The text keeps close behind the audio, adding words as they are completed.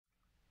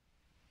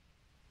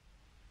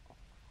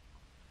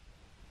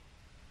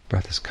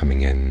Breath is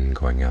coming in,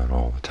 going out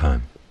all the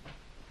time.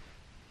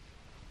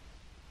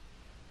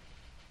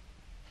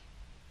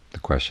 The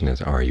question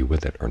is, are you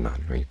with it or not?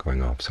 Are you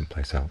going off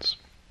someplace else?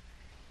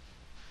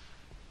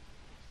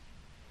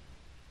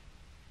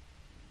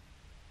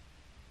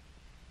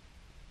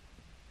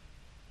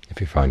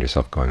 If you find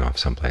yourself going off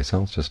someplace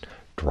else, just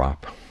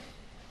drop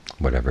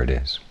whatever it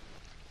is.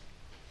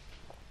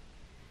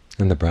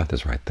 And the breath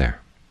is right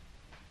there,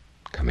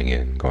 coming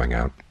in, going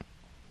out.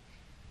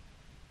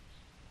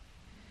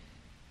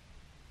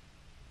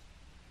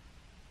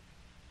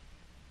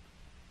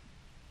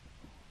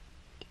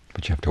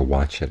 But you have to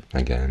watch it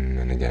again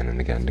and again and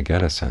again to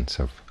get a sense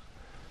of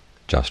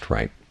just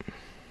right.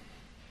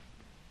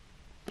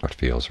 What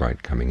feels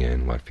right coming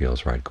in, what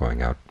feels right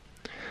going out,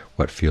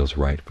 what feels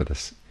right for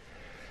this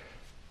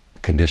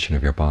condition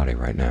of your body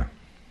right now.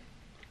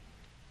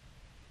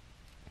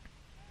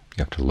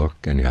 You have to look,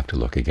 and you have to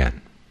look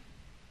again.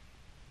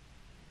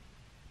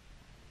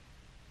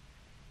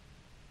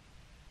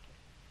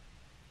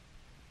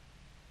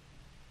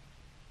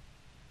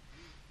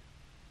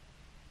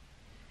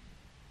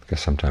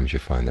 Because sometimes you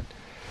find that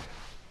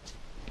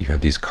you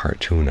have these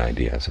cartoon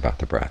ideas about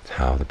the breath,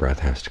 how the breath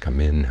has to come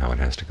in, how it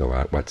has to go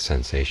out, what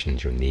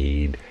sensations you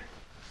need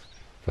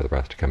for the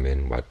breath to come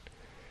in, what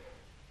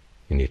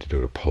you need to do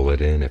to pull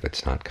it in if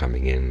it's not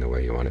coming in the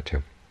way you want it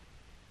to.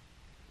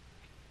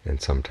 And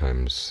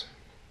sometimes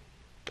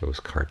those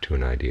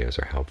cartoon ideas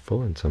are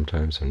helpful, and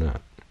sometimes they're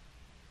not.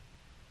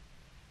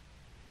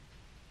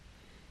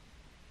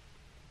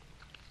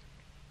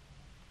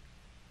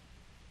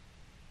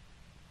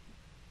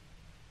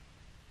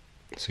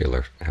 So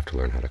you have to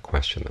learn how to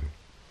question them.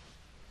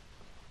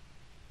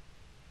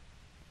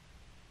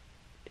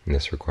 And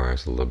this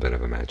requires a little bit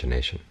of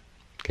imagination.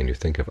 Can you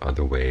think of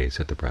other ways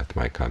that the breath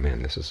might come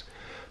in? This is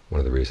one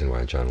of the reasons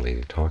why John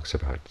Lee talks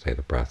about, say,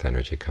 the breath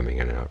energy coming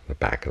in and out of the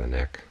back of the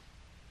neck,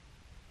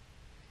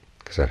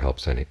 because that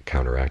helps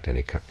counteract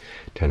any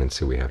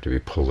tendency we have to be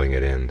pulling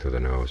it in through the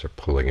nose or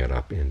pulling it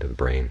up into the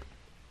brain.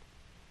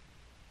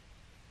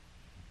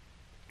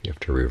 You have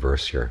to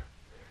reverse your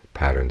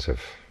patterns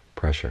of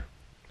pressure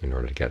in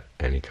order to get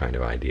any kind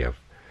of idea of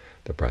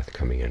the breath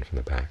coming in from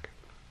the back.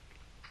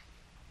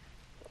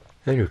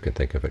 And you can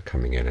think of it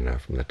coming in and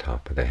out from the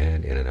top of the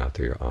head, in and out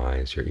through your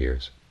eyes, your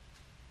ears,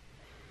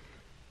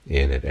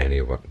 in at any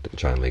of what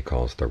John Lee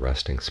calls the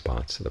resting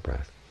spots of the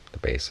breath, the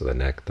base of the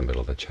neck, the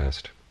middle of the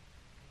chest,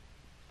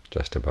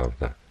 just above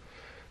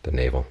the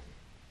navel.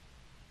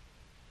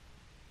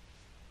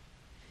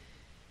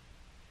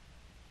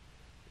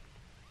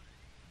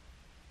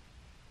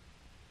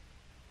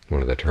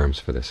 One of the terms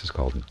for this is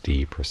called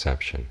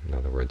de-perception. In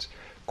other words,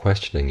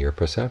 questioning your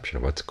perception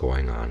of what's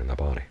going on in the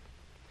body,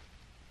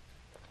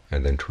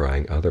 and then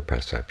trying other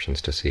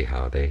perceptions to see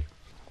how they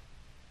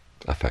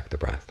affect the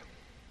breath.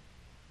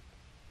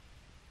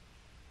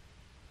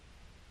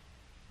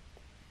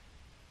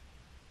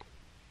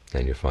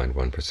 And you find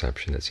one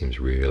perception that seems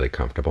really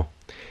comfortable,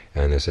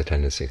 and there's a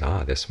tendency,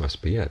 this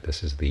must be it,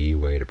 this is the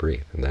way to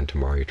breathe. And then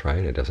tomorrow you try it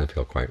and it doesn't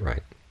feel quite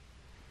right.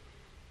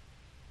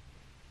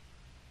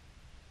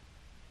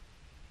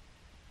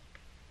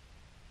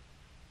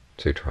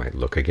 So you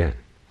look again,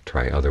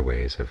 try other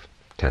ways of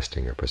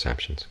testing your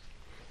perceptions,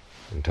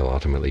 until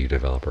ultimately you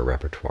develop a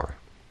repertoire.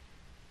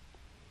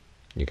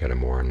 You get a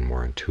more and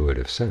more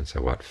intuitive sense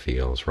of what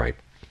feels right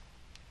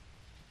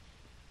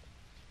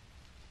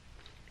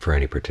for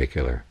any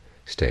particular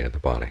state of the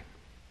body.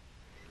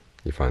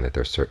 You find that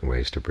there are certain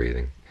ways to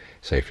breathing.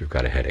 Say if you've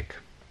got a headache,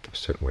 there are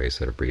certain ways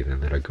that are breathing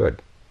that are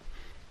good,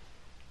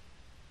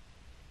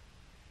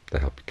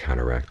 that help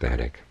counteract the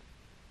headache.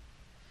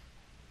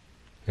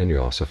 And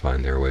you also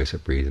find there are ways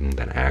of breathing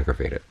that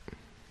aggravate it.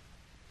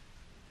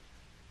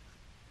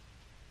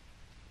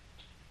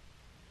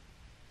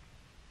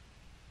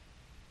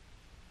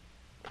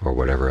 Or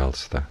whatever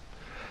else the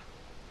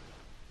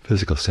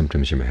physical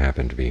symptoms you may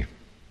happen to be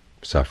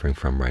suffering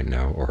from right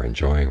now or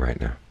enjoying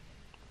right now.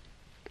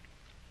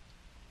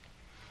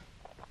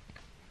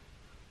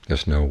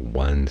 There's no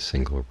one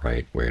single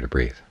right way to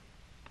breathe.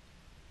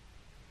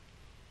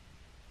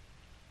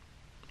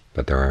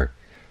 But there are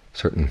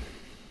certain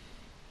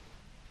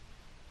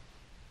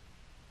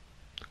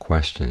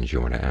questions you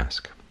want to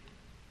ask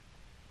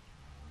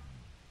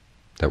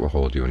that will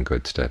hold you in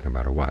good stead no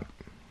matter what.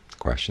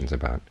 Questions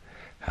about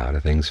how do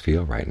things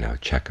feel right now?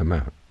 Check them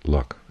out.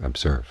 Look,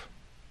 observe.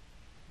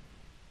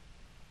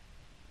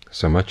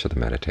 So much of the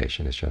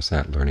meditation is just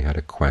that, learning how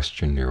to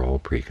question your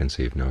old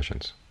preconceived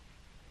notions,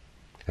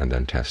 and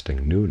then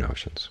testing new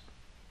notions.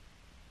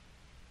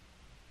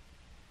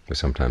 We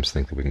sometimes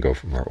think that we can go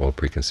from our old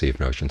preconceived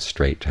notions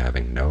straight to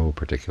having no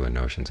particular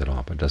notions at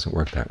all, but it doesn't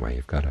work that way.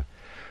 You've got to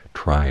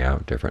try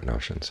out different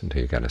notions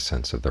until you get a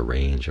sense of the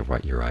range of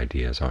what your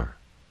ideas are,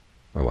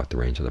 or what the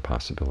range of the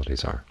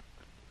possibilities are.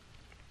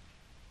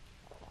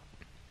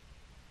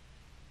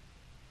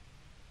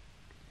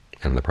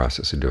 And in the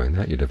process of doing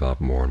that, you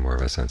develop more and more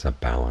of a sense of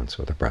balance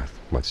with the breath.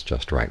 What's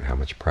just right? How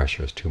much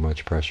pressure is too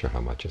much pressure?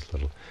 How much is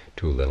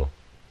too little?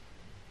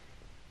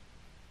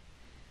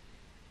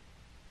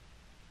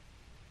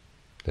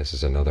 This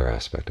is another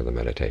aspect of the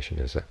meditation,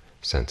 is a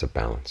sense of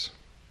balance.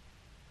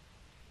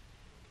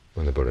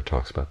 When the Buddha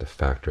talks about the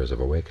factors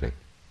of awakening,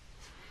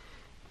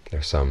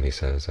 there are some, he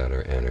says, that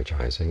are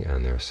energizing,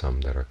 and there are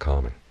some that are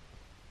calming.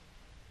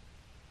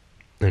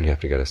 And you have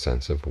to get a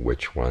sense of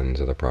which ones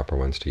are the proper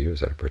ones to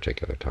use at a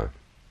particular time.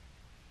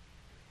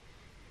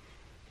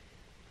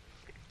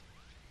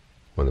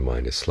 When the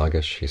mind is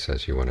sluggish, he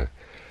says, you want to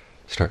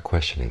start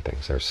questioning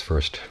things. There's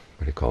first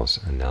what he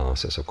calls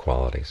analysis of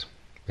qualities,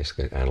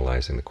 basically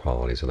analyzing the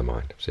qualities of the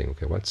mind, seeing,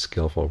 okay, what's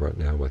skillful right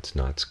now, what's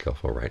not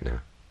skillful right now.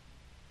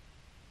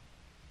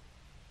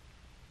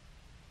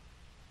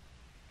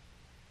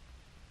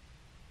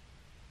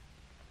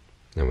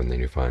 And when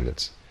then you find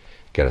that's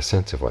get a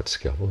sense of what's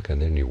skillful,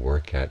 and then you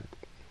work at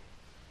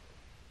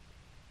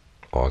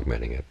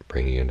augmenting it,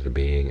 bringing it into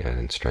being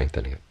and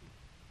strengthening it,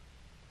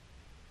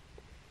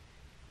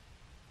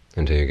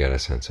 until you get a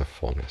sense of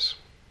fullness.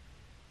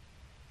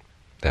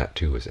 That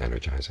too is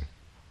energizing.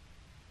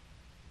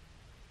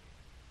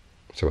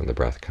 So when the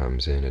breath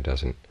comes in, it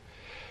doesn't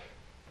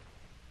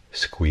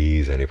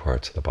squeeze any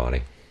parts of the body.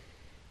 It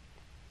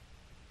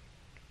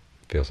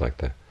feels like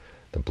the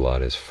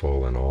blood is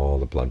full in all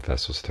the blood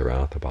vessels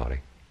throughout the body.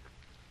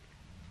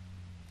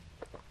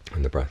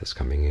 And the breath is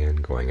coming in,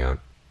 going out,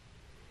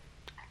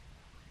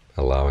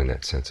 allowing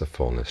that sense of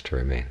fullness to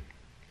remain.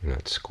 You're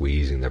not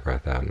squeezing the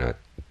breath out, not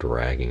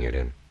dragging it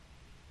in.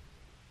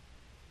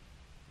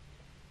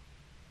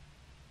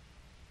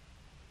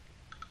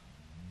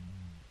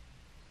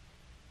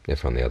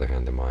 If, on the other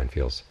hand, the mind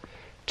feels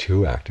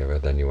too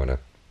active, then you want to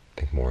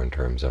think more in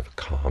terms of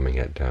calming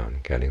it down,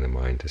 getting the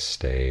mind to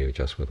stay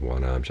just with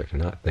one object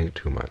and not think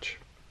too much.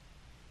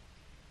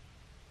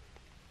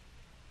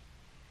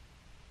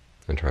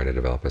 And try to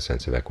develop a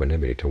sense of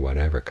equanimity to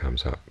whatever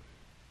comes up.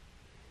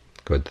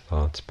 Good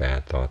thoughts,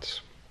 bad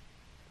thoughts,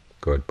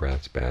 good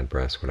breaths, bad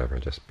breaths, whatever.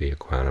 Just be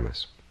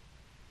equanimous.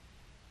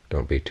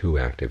 Don't be too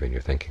active in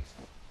your thinking.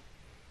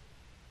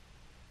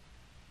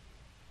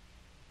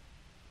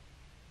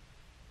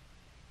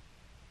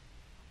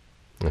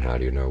 And how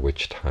do you know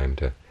which time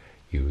to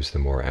use the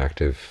more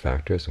active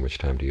factors and which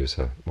time to use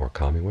the more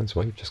calming ones?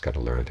 Well, you've just got to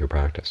learn through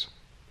practice.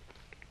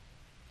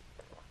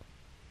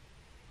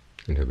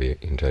 Until you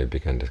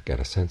begin to get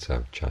a sense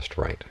of just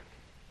right.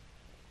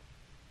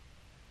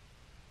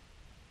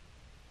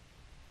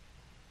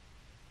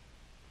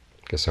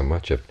 Because so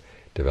much of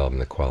developing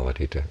the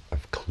quality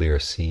of clear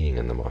seeing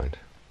in the mind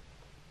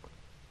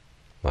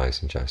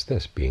lies in just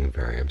this, being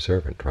very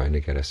observant, trying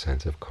to get a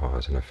sense of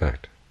cause and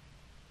effect.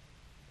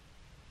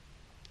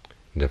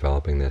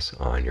 Developing this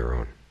on your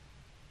own.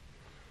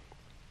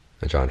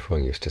 And John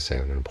Fung used to say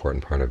an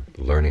important part of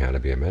learning how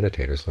to be a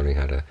meditator is learning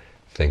how to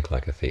think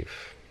like a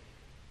thief.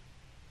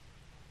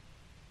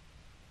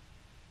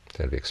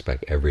 Instead of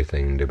expect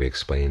everything to be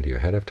explained to you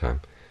ahead of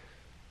time,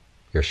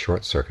 you're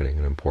short-circuiting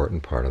an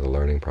important part of the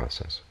learning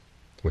process,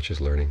 which is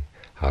learning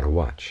how to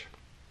watch.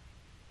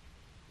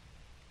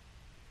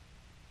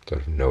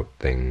 Sort of note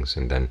things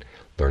and then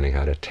learning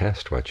how to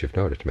test what you've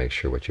noticed to make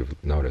sure what you've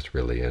noticed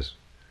really is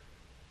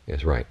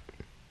right.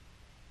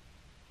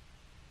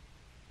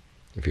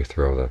 If you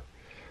throw the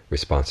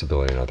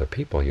responsibility on other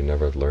people, you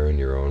never learn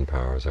your own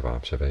powers of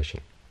observation.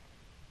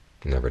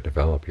 You never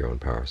develop your own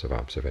powers of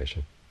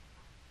observation.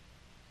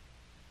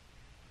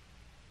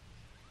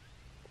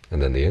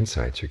 And then the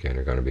insights you gain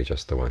are going to be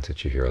just the ones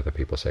that you hear other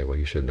people say, well,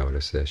 you should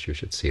notice this, you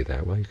should see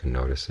that. Well, you can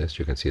notice this,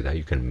 you can see that.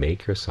 You can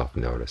make yourself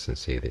notice and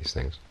see these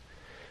things.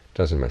 It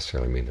doesn't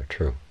necessarily mean they're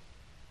true.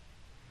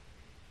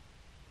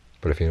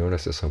 But if you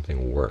notice that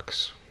something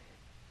works,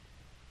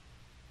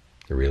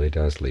 it really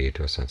does lead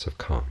to a sense of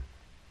calm.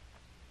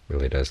 It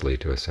really does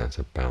lead to a sense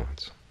of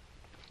balance.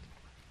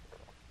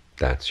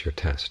 That's your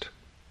test.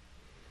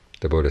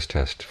 The Buddha's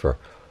test for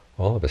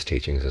all of his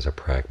teachings is a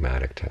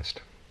pragmatic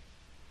test.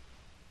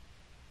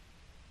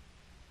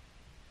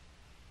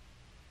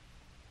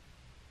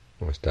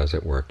 Does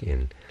it work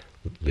in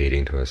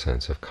leading to a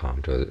sense of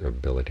calm, to the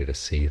ability to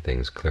see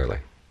things clearly?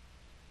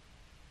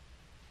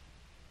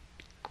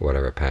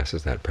 Whatever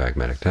passes that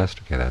pragmatic test,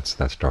 okay, that's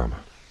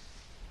Dharma.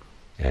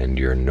 And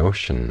your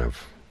notion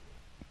of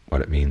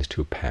what it means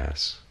to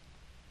pass,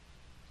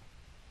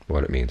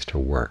 what it means to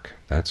work,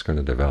 that's going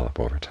to develop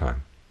over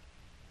time.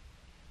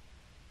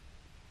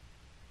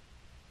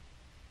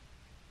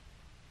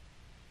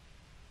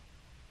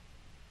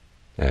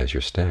 As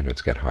your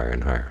standards get higher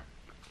and higher.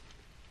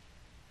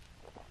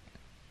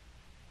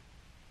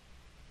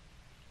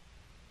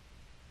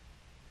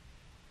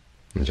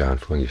 And John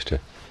Fung used to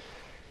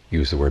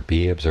use the word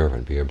be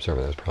observant, be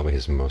observant. That's probably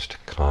his most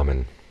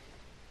common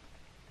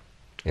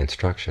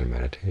instruction in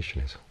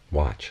meditation is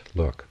watch,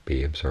 look,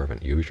 be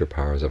observant. Use your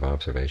powers of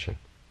observation.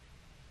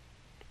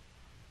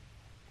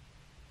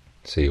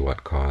 See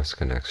what cause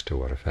connects to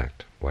what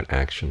effect, what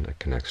action that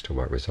connects to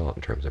what result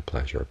in terms of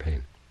pleasure or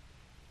pain.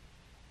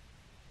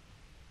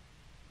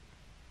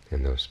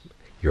 And those,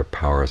 your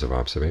powers of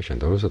observation,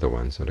 those are the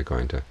ones that are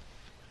going to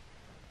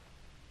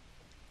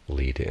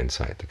lead to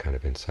insight, the kind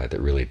of insight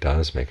that really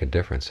does make a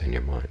difference in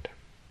your mind.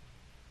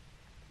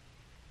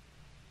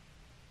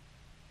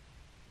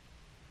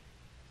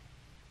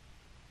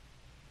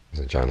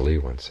 As John Lee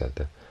once said,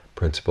 the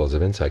principles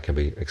of insight can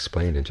be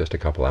explained in just a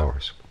couple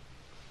hours.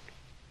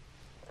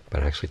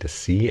 But actually to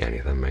see any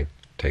of them might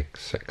take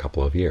a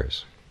couple of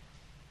years.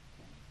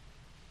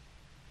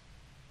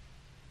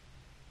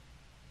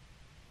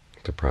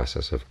 It's a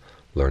process of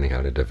learning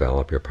how to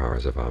develop your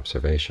powers of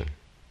observation.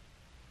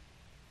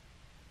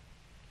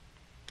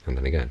 And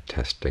then again,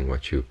 testing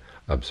what you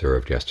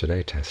observed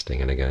yesterday, testing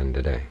it again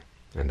today,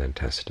 and then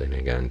testing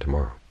again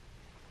tomorrow.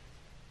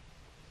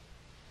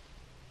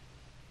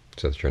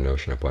 So that your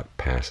notion of what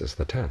passes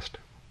the test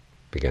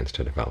begins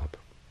to develop.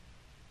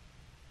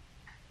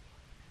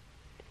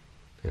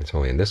 And it's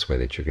only in this way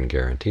that you can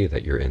guarantee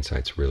that your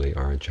insights really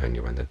are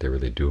genuine, that they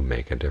really do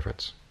make a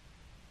difference.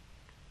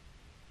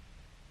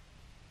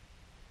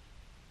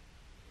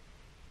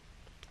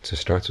 So it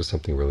starts with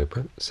something really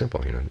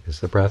simple.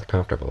 Is the breath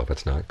comfortable? If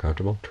it's not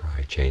comfortable,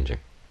 try changing.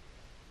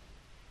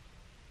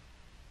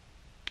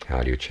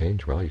 How do you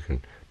change? Well, you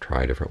can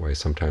try different ways.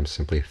 Sometimes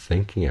simply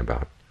thinking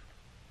about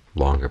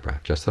longer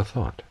breath, just the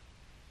thought.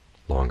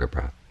 Longer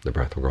breath, the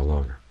breath will go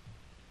longer.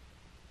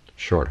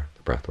 Shorter,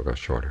 the breath will go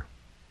shorter.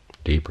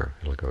 Deeper,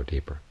 it'll go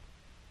deeper.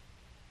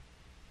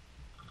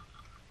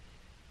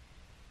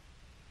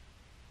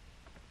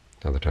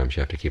 Other times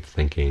you have to keep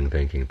thinking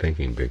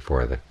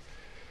before the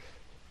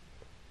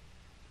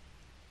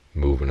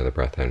movement of the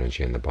breath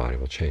energy in the body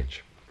will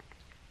change.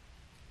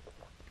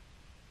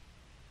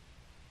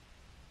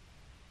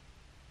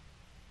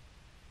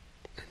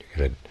 And you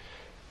get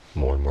a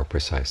more and more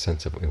precise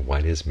sense of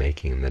what is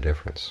making the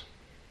difference.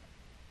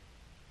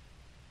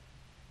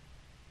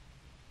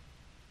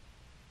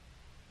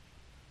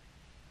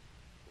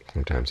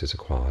 Sometimes it's a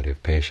quality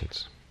of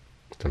patience.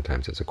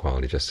 Sometimes it's a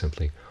quality just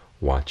simply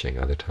watching.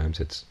 Other times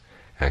it's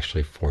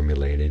actually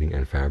formulating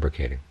and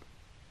fabricating.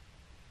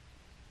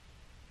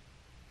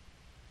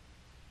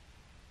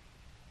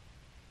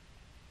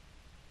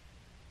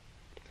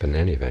 But in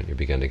any event, you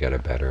begin to get a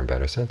better and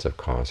better sense of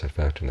cause and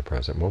effect in the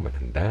present moment,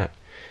 and that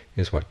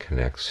is what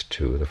connects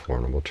to the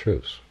Four Noble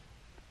Truths.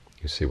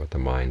 You see what the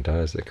mind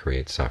does that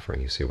creates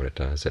suffering. You see what it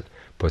does that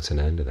puts an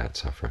end to that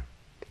suffering.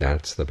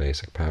 That's the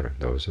basic pattern.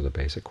 Those are the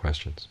basic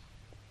questions.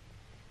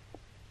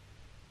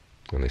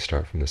 And they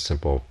start from the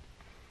simple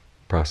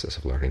process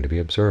of learning to be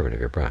observant of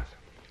your breath.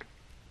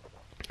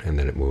 And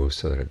then it moves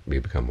so that you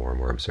become more and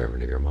more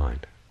observant of your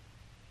mind.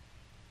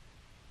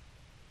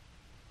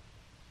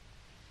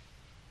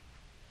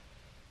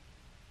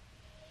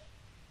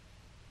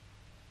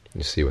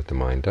 You see what the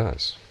mind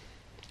does.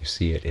 You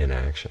see it in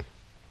action.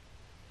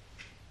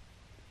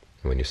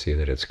 And when you see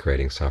that it's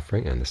creating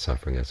suffering, and the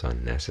suffering is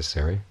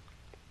unnecessary,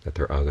 that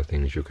there are other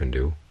things you can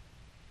do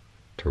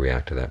to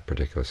react to that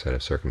particular set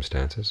of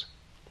circumstances,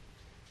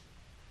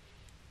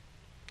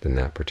 then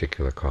that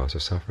particular cause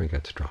of suffering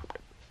gets dropped.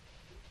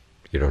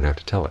 You don't have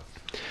to tell it.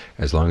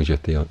 As long as you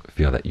feel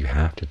that you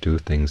have to do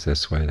things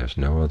this way, there's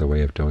no other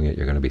way of doing it,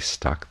 you're going to be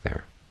stuck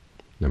there.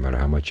 No matter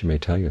how much you may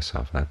tell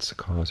yourself, that's the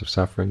cause of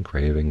suffering.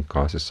 Craving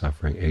causes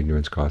suffering.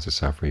 Ignorance causes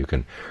suffering. You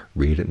can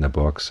read it in the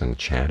books and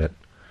chant it.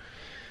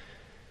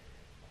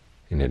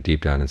 And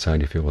deep down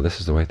inside you feel, well, this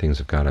is the way things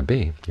have got to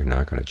be. You're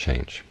not going to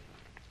change.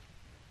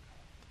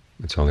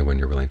 It's only when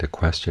you're willing to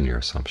question your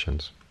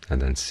assumptions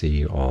and then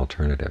see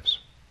alternatives.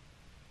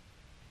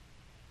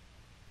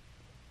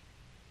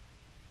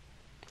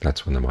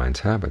 That's when the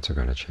mind's habits are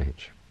going to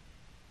change.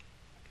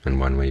 And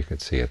one way you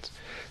could see it,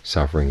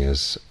 suffering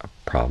is a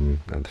problem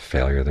of the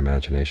failure of the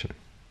imagination,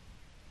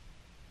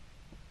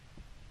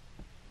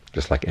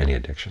 just like any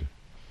addiction.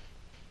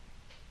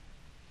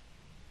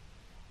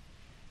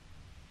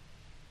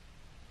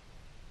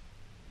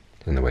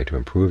 And the way to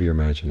improve your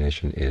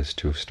imagination is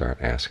to start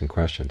asking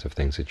questions of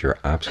things that you're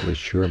absolutely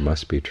sure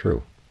must be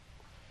true.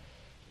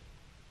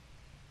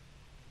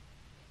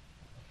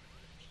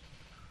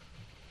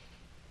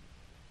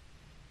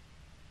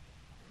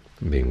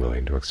 And being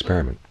willing to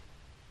experiment.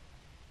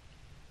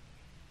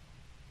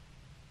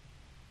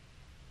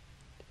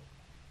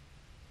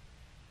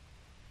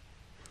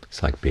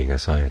 It's like being a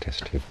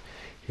scientist.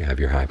 You have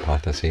your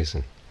hypotheses,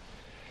 and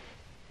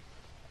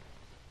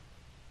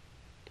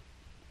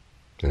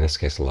in this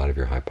case, a lot of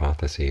your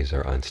hypotheses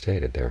are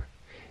unstated. They're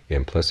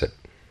implicit.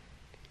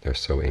 They're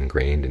so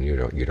ingrained in you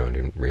don't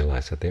even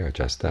realize that they are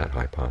just that,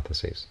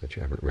 hypotheses, that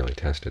you haven't really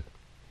tested.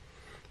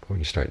 But when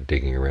you start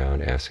digging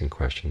around, asking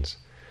questions,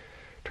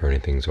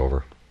 turning things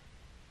over,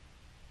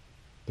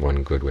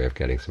 one good way of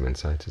getting some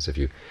insights is if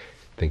you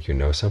think you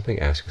know something,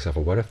 ask yourself,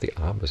 well, what if the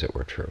opposite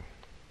were true?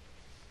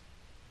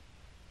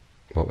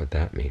 What would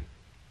that mean?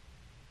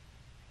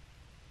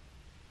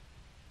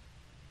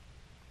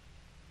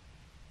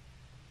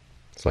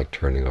 It's like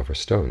turning over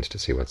stones to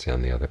see what's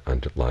on the other,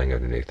 lying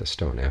underneath the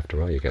stone.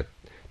 After all, you get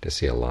to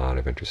see a lot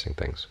of interesting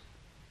things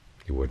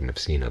you wouldn't have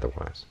seen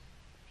otherwise.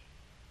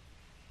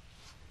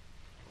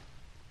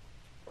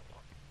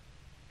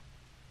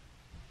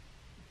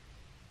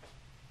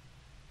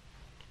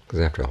 Because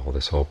after all,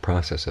 this whole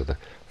process of the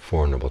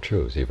Four Noble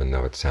Truths, even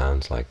though it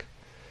sounds like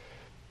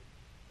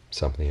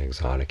something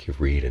exotic you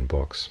read in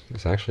books,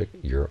 it's actually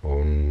your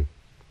own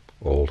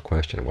old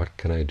question. What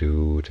can I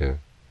do to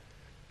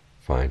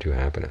find true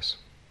happiness.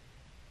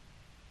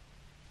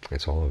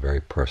 It's all a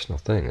very personal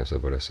thing. As the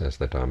Buddha says,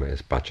 the Dhamma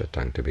is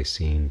bachatang, to be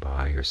seen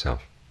by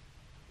yourself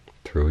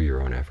through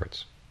your own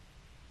efforts.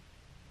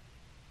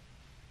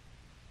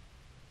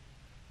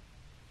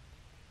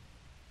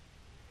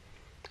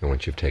 And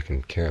once you've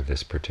taken care of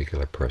this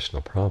particular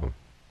personal problem,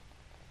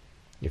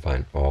 you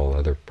find all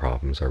other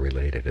problems are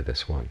related to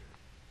this one.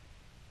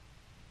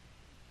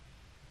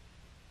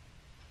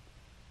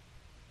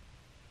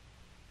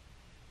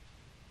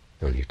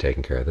 When you've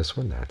taken care of this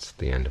one, that's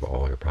the end of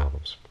all your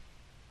problems.